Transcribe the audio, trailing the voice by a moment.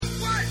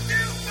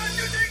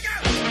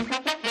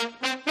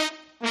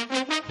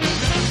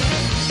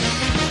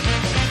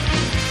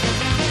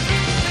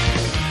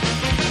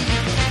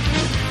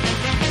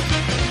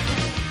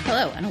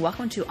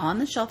welcome to On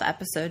the Shelf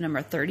episode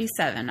number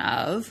 37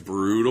 of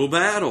Brutal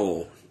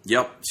Battle.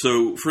 Yep.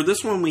 So for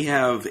this one, we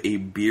have a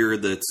beer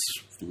that's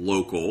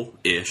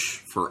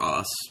local-ish for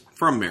us,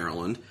 from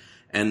Maryland.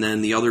 And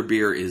then the other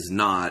beer is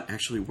not.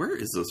 Actually, where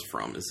is this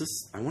from? Is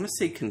this, I want to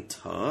say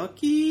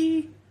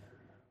Kentucky?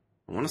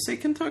 I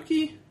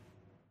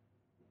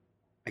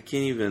can't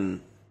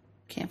even.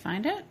 Can't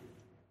find it?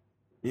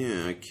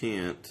 Yeah, I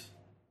can't.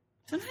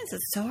 Sometimes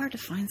it's so hard to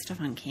find stuff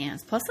on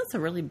cans. Plus, it's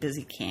a really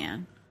busy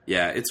can.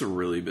 Yeah, it's a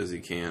really busy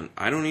can.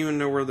 I don't even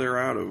know where they're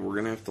out of. We're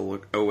going to have to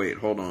look. Oh, wait,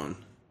 hold on.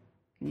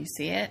 Can you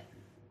see it?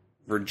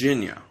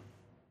 Virginia.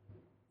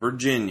 Or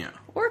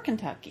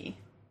Kentucky.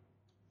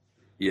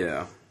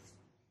 Yeah.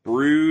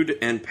 Brewed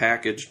and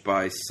packaged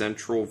by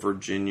Central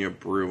Virginia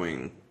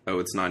Brewing. Oh,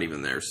 it's not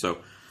even there. So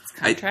It's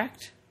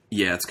contract?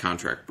 yeah, it's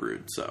contract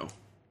brewed. So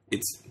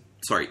it's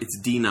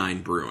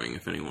D9 Brewing,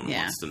 if anyone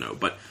wants to know.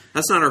 But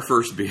that's not our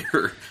first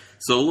beer.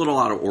 So a little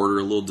out of order,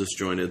 a little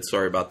disjointed.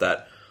 Sorry about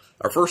that.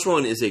 Our first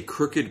one is a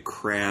Crooked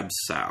Crab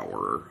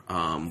Sour.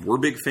 We're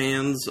big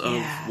fans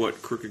of what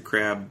Crooked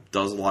Crab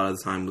does a lot of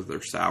the time with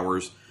their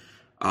sours.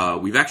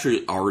 We've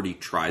actually already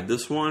tried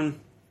this one,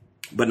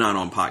 but not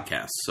on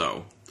podcast.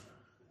 So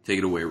take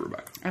it away,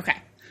 Rebecca. Okay.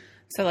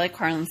 So like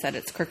Carlin said,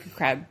 it's Crooked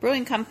Crab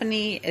Brewing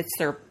Company. It's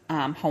their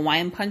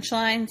Hawaiian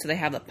Punchline. So they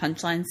have the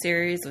Punchline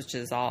series, which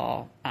is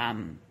all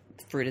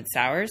fruited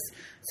sours.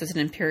 So it's an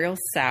Imperial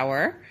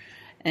Sour.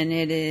 And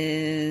it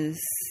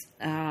is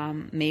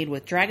made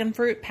with dragon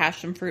fruit,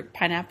 passion fruit,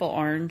 pineapple,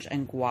 orange,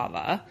 and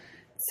guava.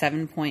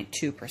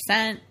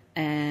 7.2%.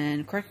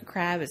 And Crooked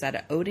Crab is out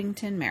of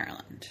Odenton,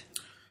 Maryland.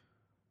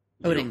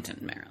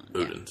 Odenton, Maryland.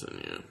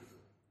 Odenton, yeah.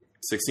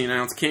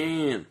 16-ounce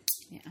can.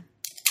 Yeah.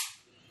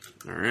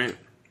 All right.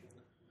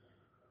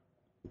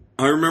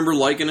 I remember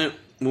liking it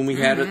when we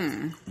had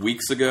it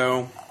weeks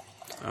ago.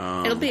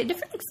 It'll be a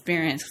different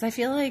experience because I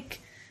feel like,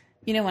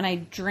 when I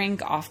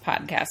drink off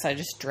podcasts, I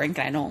just drink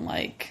and I don't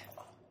pick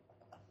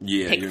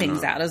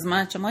things out as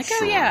much. I'm like, Sure.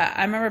 oh yeah,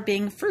 I remember it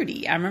being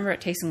fruity. I remember it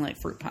tasting like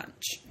fruit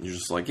punch. You're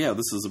just like, yeah,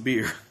 this is a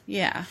beer.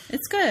 Yeah,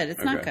 it's good.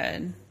 It's not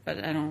good,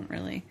 but I don't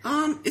really.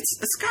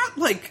 It's got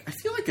I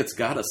feel like it's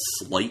got a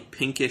slight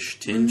pinkish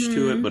tinge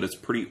to it, but it's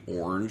pretty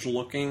orange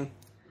looking.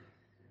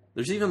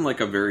 There's even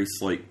a very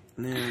slight.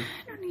 I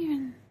don't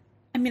even.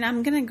 I mean,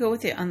 I'm gonna go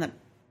with it on the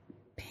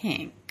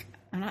pink.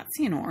 I'm not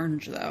seeing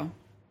orange though.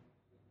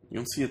 You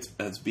don't see it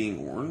as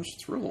being orange?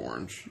 It's real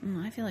orange.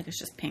 I feel like it's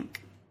just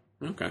pink.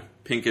 Okay.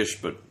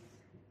 Pinkish, but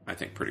I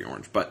think pretty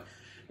orange. But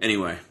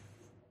anyway.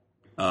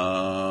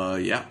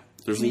 Yeah.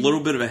 There's a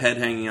little bit of a head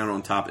hanging out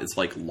on top. It's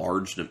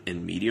large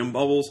and medium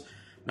bubbles.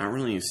 Not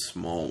really any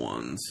small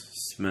ones.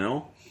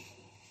 Smell?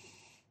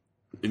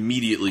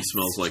 Immediately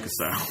smells like a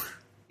sour.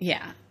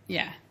 Yeah.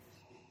 Yeah.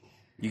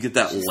 You get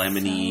that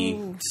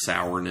lemony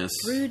sourness.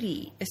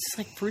 Fruity. It's just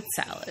like fruit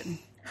salad.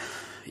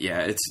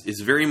 Yeah,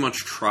 it's very much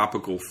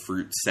tropical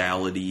fruit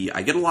salady.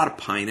 I get a lot of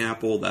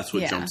pineapple. That's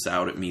what jumps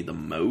out at me the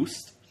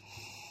most.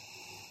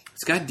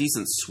 It's got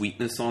decent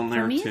sweetness on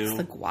there, For me, too. it's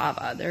the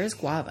guava. There is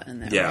guava in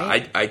there, Yeah,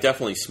 right? I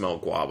definitely smell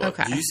guava.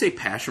 Okay. Did you say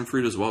passion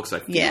fruit as well? Because I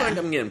feel like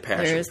I'm getting passion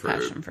fruit. There is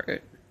passion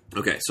fruit.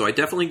 Okay, so I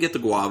definitely get the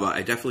guava.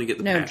 I definitely get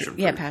the passion fruit.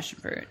 Yeah, passion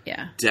fruit,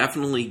 yeah.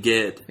 Definitely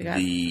get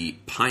the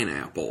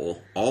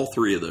pineapple. All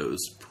three of those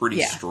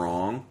pretty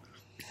strong.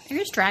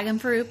 There's dragon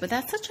fruit, but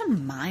that's such a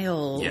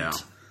mild...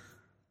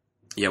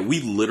 Yeah,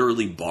 we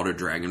literally bought a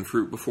dragon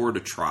fruit before to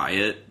try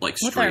it,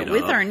 straight up.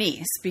 With our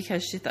niece,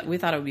 because we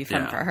thought it would be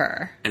fun for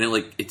her. And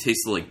it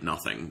tasted like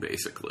nothing,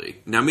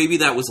 basically. Now, maybe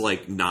that was,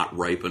 not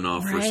ripe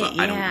enough or something.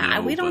 I don't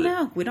know. We don't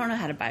know. We don't know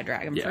how to buy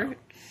dragon fruit.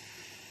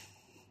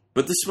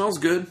 But this smells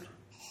good.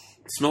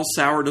 It smells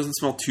sour. Doesn't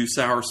smell too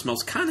sour.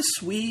 Smells kind of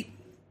sweet,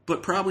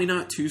 but probably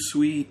not too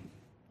sweet.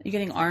 You're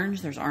getting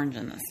orange? There's orange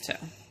in this, too.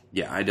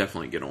 Yeah, I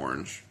definitely get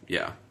orange.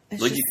 Yeah.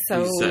 It's like just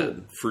you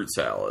said, fruit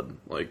salad.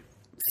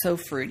 So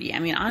fruity. I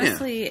mean,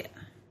 honestly...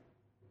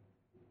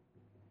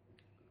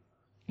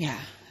 Yeah.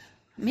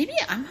 Maybe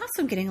I'm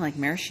also getting,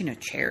 maraschino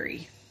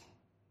cherry.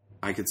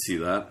 I could see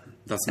that.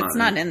 It's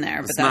not in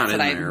there, but that's what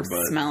I'm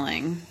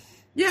smelling.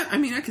 Yeah, I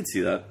mean, I could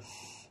see that.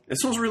 It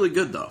smells really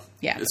good, though.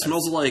 Yeah. It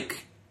smells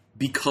like...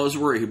 Because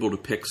we're able to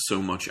pick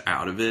so much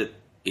out of it,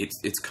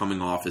 it's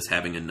coming off as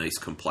having a nice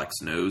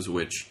complex nose,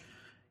 which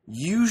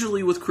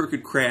usually with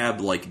Crooked Crab,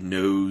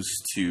 nose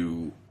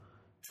to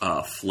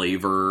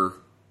flavor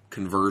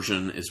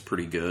conversion is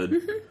pretty good.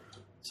 Mm-hmm.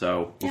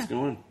 So let's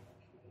go in.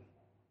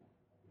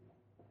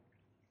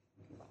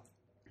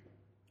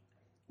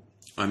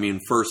 I mean,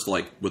 first,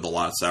 with a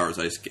lot of sours,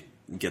 I just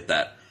get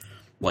that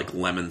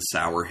lemon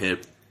sour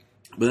hit,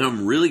 but then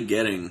I'm really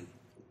getting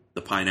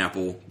the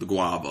pineapple, the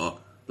guava,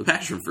 the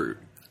passion fruit,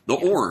 the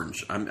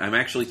orange. I'm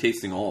actually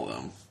tasting all of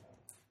them.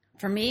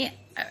 For me,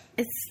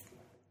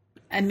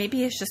 and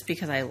maybe it's just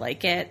because I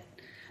like it,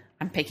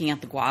 I'm picking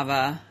out the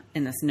guava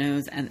in this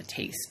nose and the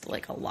taste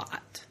a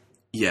lot.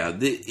 Yeah,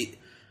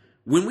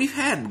 when we've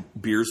had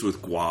beers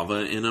with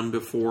guava in them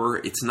before,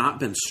 it's not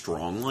been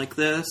strong like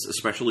this,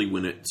 especially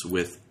when it's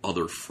with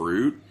other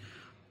fruit.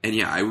 And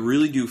yeah, I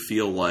really do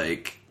feel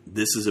like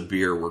this is a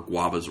beer where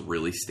guava's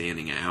really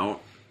standing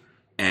out.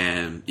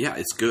 And yeah,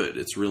 it's good.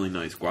 It's really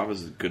nice.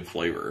 Guava's a good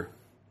flavor.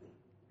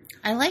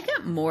 I like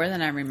it more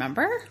than I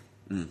remember.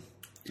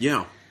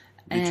 Yeah,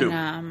 me too.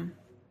 And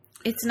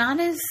it's not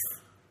as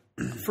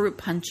fruit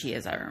punchy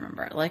as I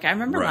remember. Like, I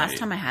remember last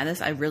time I had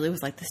this, I really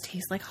was like, this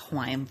tastes like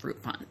Hawaiian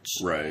fruit punch.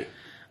 Right.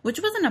 Which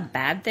wasn't a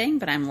bad thing,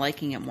 but I'm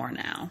liking it more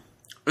now.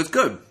 It's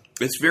good.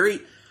 It's very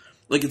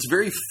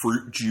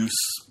fruit juice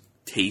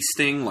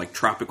tasting, like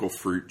tropical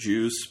fruit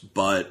juice,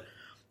 but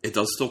it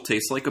does still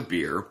taste like a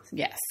beer.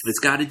 Yes. It's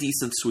got a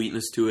decent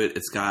sweetness to it.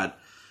 It's got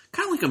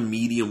kind of like a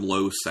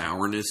medium-low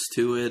sourness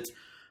to it.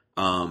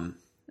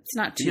 It's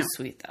not too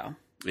sweet, though.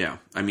 Yeah.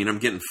 I mean, I'm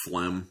getting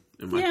phlegm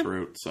in my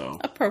throat, so.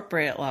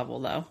 Appropriate level,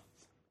 though.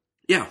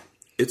 Yeah.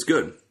 It's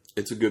good.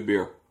 It's a good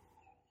beer.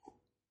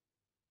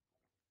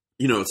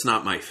 You know, it's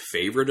not my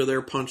favorite of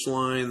their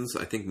punchlines.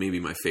 I think maybe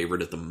my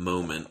favorite at the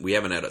moment. We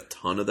haven't had a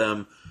ton of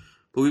them,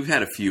 but we've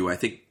had a few. I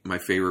think my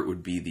favorite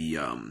would be the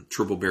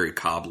Triple Berry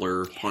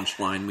Cobbler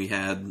punchline we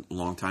had a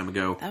long time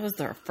ago. That was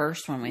the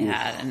first one we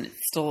had, and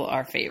it's still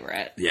our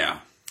favorite. Yeah.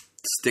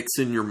 Sticks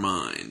in your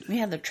mind. We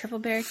had the Triple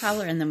Berry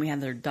Cobbler, and then we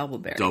had their Double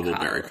Berry Cobbler.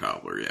 Double Berry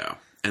Cobbler, yeah.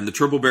 And the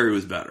Triple Berry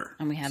was better.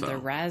 And we had the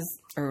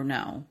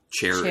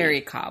Cherry.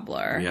 Cherry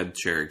Cobbler. We had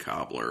Cherry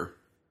Cobbler.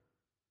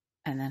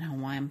 And then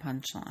Hawaiian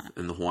Punchline.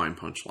 And the Hawaiian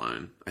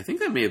Punchline. I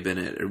think that may have been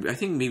it. I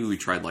think maybe we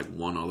tried like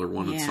one other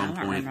one at some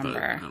point, but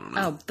I don't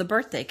know. Oh, the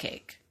birthday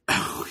cake.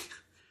 Oh,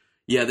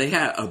 yeah, they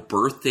had a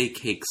birthday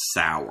cake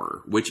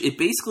sour, which it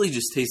basically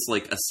just tastes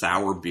like a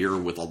sour beer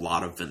with a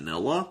lot of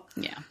vanilla.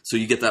 Yeah. So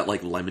you get that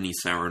like lemony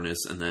sourness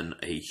and then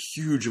a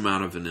huge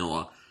amount of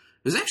vanilla.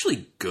 It was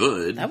actually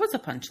good. That was a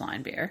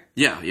punchline beer.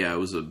 Yeah, it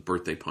was a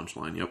birthday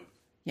punchline, yep.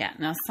 Yeah.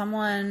 Now,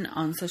 someone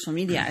on social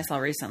media I saw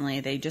recently,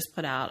 they just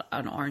put out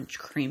an orange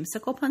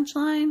creamsicle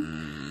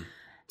punchline.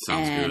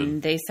 Sounds good.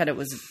 And they said it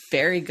was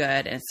very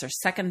good. And it's their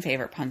second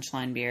favorite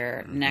punchline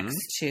beer next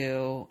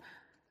to,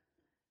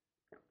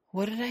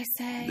 what did I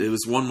say? It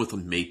was one with a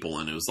maple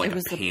and it was like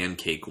a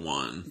pancake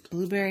one.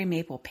 Blueberry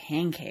maple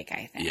pancake,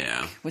 I think.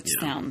 Yeah. Which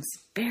sounds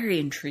very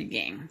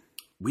intriguing.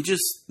 We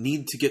just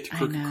need to get to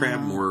Crooked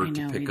Crab more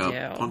to pick up do.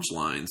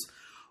 punchlines.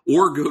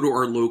 Or go to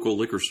our local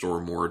liquor store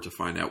more to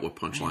find out what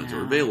punchlines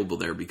are available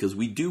there, because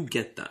we do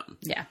get them.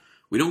 Yeah.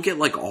 We don't get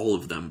like all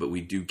of them, but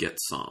we do get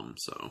some.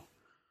 So,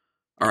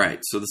 all right.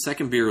 So the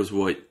second beer is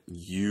what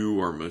you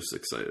are most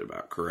excited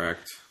about,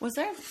 correct? Was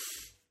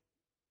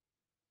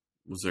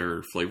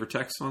there flavor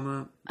text on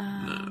that?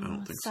 No, I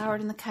don't think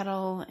soured in the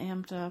kettle,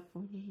 amped up.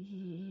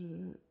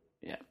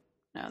 Yeah.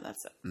 No,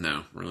 that's it.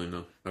 No, really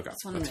no. Okay,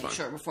 just wanted to make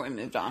sure before we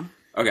moved on.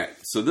 Okay,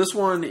 so this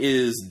one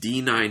is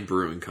D9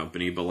 Brewing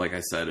Company, but like I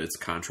said, it's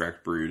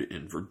contract brewed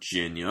in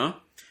Virginia.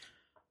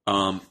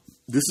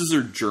 This is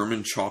their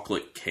German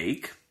chocolate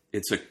cake.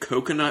 It's a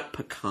coconut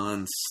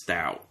pecan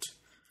stout.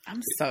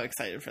 I'm so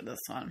excited for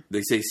this one.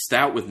 They say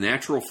stout with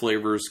natural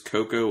flavors,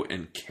 cocoa,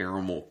 and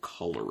caramel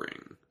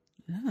coloring.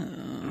 Oh.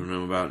 I don't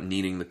know about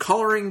needing the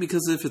coloring,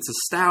 because if it's a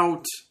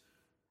stout,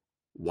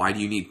 why do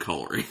you need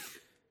coloring?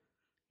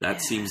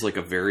 That seems like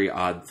a very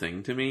odd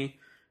thing to me.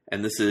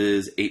 And this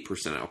is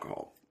 8%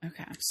 alcohol.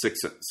 Okay.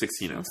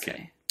 16 ounce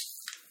can.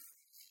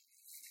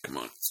 Come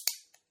on.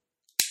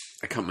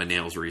 I cut my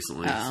nails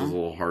recently. So it's a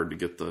little hard to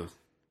get the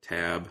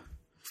tab.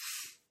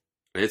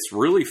 It's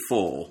really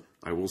full.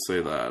 I will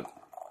say that.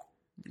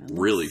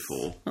 Really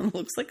full. It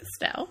looks like a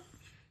stout.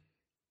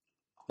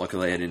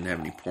 Luckily, I didn't have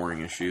any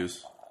pouring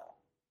issues.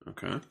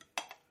 Okay.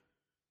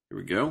 Here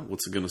we go.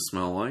 What's it going to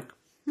smell like?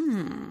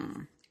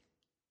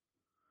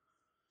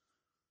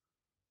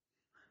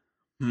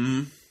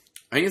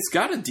 I mean, it's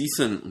got a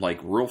decent,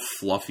 like, real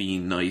fluffy,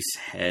 nice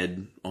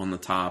head on the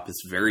top.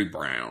 It's very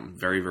brown.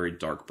 Very, very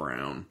dark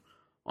brown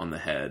on the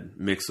head.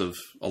 Mix of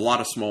a lot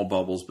of small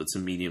bubbles, but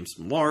some medium,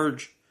 some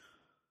large.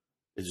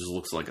 It just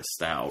looks like a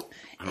stout.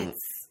 I don't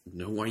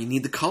know why you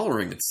need the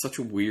coloring. It's such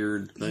a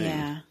weird thing.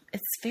 Yeah.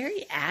 It's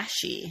very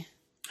ashy.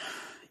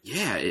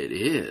 Yeah, it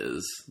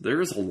is.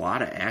 There is a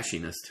lot of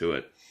ashiness to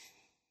it.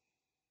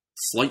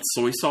 Slight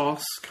soy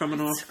sauce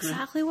coming off. That's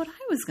exactly what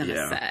I was going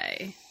to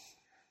say.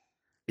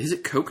 Is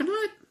it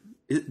coconut?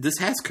 This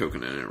has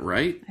coconut in it,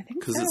 right? I think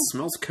because it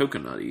smells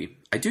coconutty.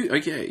 I do.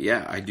 Okay,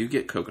 yeah, I do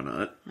get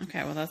coconut.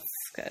 Okay, well that's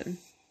good.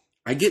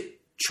 I get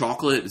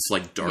chocolate. It's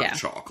like dark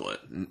chocolate.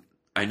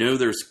 I know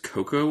there's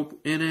cocoa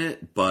in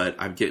it, but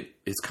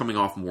it's coming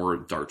off more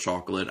dark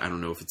chocolate. I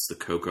don't know if it's the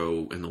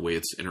cocoa and the way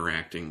it's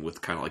interacting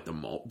with kind of like the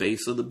malt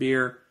base of the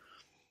beer.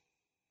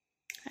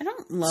 I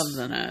don't love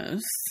the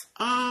nose.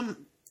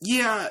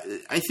 Yeah,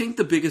 I think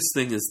the biggest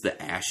thing is the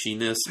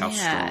ashiness. How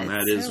strong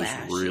that is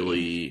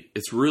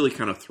it's really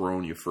kind of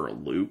throwing you for a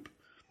loop.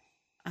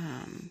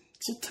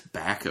 It's a little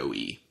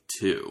tobacco-y,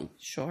 too.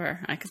 Sure,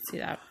 I could see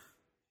that.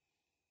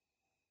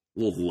 A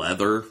little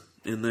leather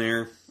in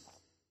there.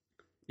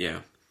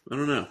 Yeah, I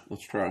don't know.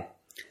 Let's try.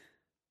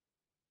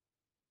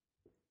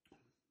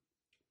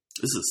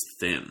 This is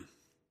thin.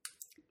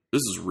 This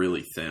is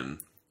really thin.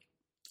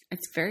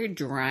 It's very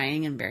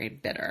drying and very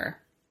bitter.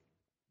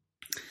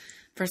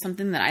 For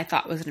something that I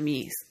thought was going to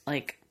be,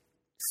 like,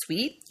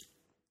 sweet.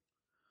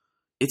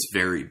 It's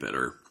very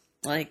bitter.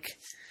 Like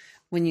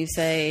when you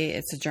say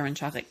it's a German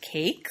chocolate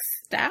cake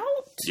stout,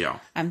 yeah,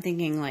 I'm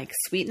thinking like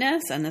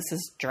sweetness, and this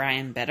is dry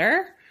and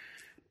bitter.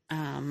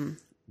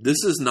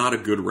 This is not a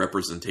good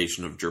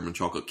representation of German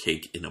chocolate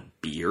cake in a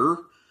beer.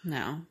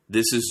 No.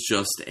 This is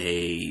just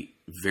a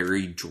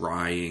very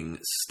drying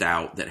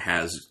stout that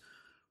has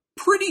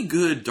pretty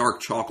good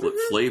dark chocolate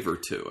flavor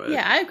to it.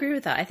 Yeah, I agree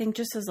with that. I think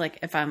just as like,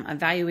 if I'm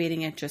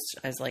evaluating it just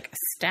as like a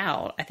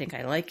stout, I think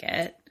I like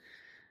it.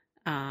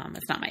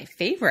 It's not my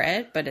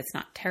favorite, but it's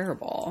not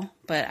terrible.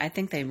 But I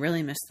think they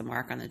really missed the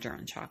mark on the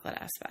German chocolate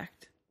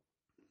aspect.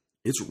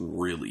 It's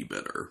really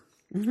bitter.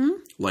 Mm-hmm.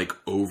 Like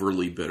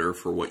overly bitter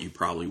for what you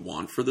probably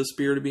want for this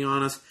beer, to be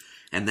honest.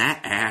 And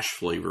that ash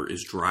flavor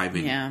is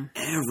driving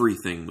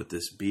everything with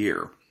this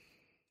beer.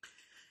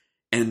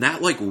 And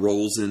that like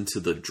rolls into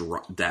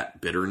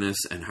that bitterness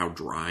and how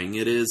drying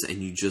it is. And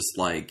you just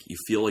like, you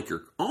feel like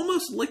you're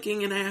almost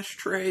licking an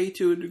ashtray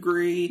to a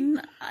degree.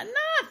 Not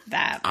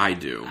that. I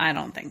do. I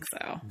don't think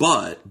so.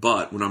 But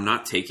when I'm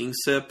not taking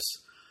sips,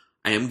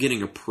 I am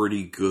getting a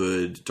pretty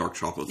good dark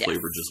chocolate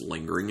flavor just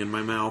lingering in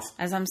my mouth.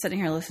 As I'm sitting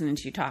here listening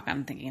to you talk,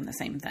 I'm thinking the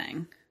same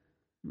thing.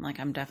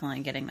 I'm definitely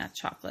getting that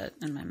chocolate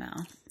in my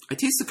mouth. I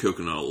taste the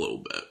coconut a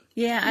little bit.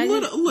 Yeah, a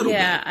little bit.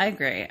 Yeah, I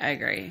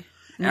agree.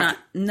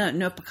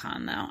 No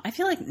pecan though. I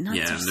feel like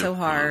nuts are so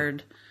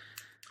hard.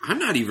 I'm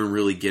not even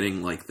really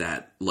getting like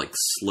that like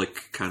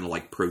slick kind of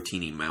like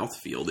proteiny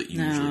mouthfeel that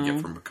you usually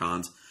get from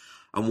pecans.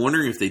 I'm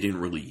wondering if they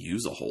didn't really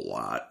use a whole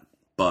lot,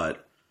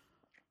 but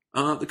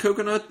the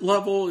coconut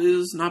level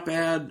is not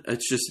bad.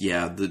 It's just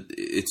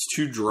it's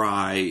too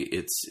dry.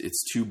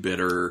 It's too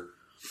bitter.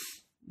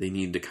 They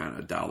need to kind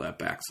of dial that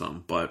back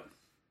some, but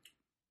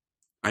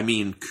I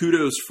mean,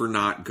 kudos for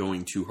not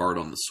going too hard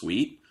on the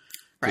sweet.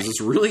 Because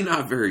it's really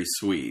not very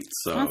sweet.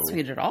 So. It's not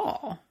sweet at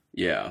all.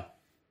 Yeah.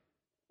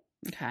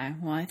 Okay.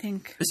 Well, I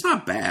think... It's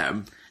not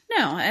bad.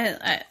 No.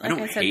 I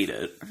don't hate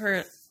it.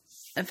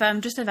 If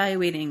I'm just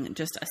evaluating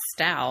just a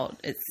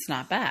stout, it's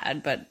not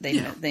bad. But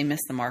they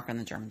missed the mark on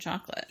the German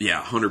chocolate.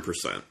 Yeah,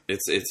 100%.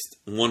 It's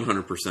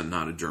 100%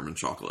 not a German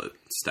chocolate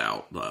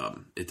stout.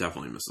 It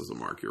definitely misses the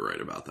mark. You're right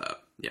about that.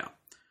 Yeah.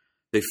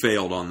 They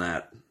failed on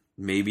that.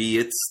 Maybe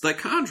it's the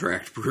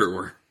contract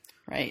brewer.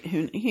 Right.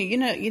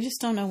 You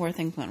just don't know where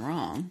things went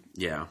wrong.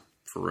 Yeah,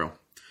 for real.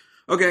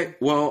 Okay,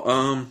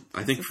 well,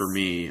 I think for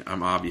me,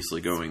 I'm obviously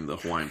going the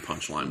Hawaiian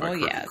Punchline by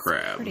Crooked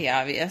Crab. Pretty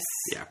obvious.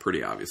 Yeah,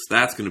 pretty obvious.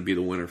 That's going to be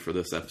the winner for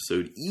this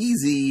episode.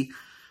 Easy.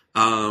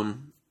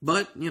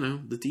 But,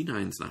 the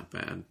D9's not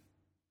bad.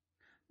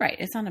 Right.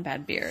 It's not a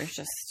bad beer. It's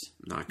just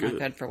not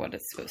good for what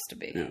it's supposed to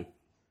be. Yeah.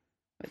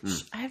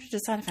 Which I have to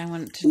decide if I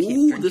want to keep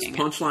drinking this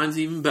Punchline's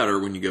even better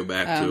when you go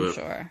back to it.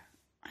 Sure.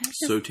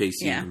 So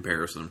tasty in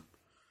comparison.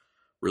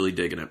 Really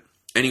digging it.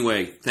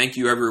 Anyway, thank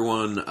you,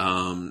 everyone.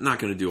 Not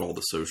going to do all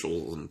the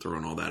socials and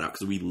throwing all that out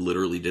because we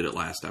literally did it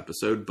last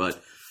episode.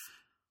 But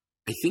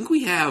I think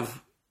we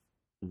have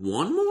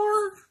one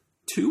more,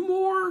 two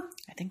more.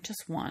 I think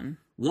just one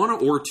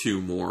or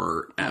two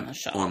more on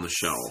the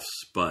shelves.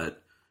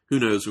 But who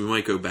knows? We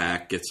might go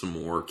back, get some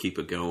more, keep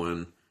it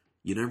going.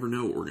 You never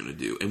know what we're going to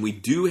do. And we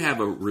do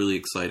have a really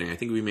exciting. I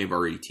think we may have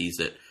already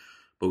teased it,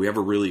 but we have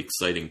a really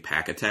exciting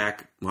pack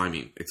attack. Well, I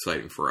mean,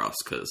 exciting for us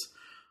because.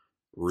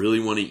 Really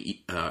want to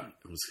eat,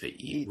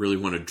 really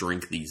want to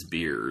drink these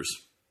beers.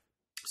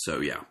 So,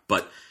 yeah.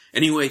 But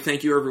anyway,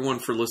 thank you everyone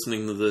for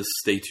listening to this.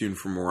 Stay tuned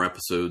for more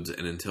episodes.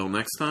 And until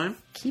next time,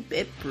 keep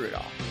it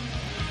brutal.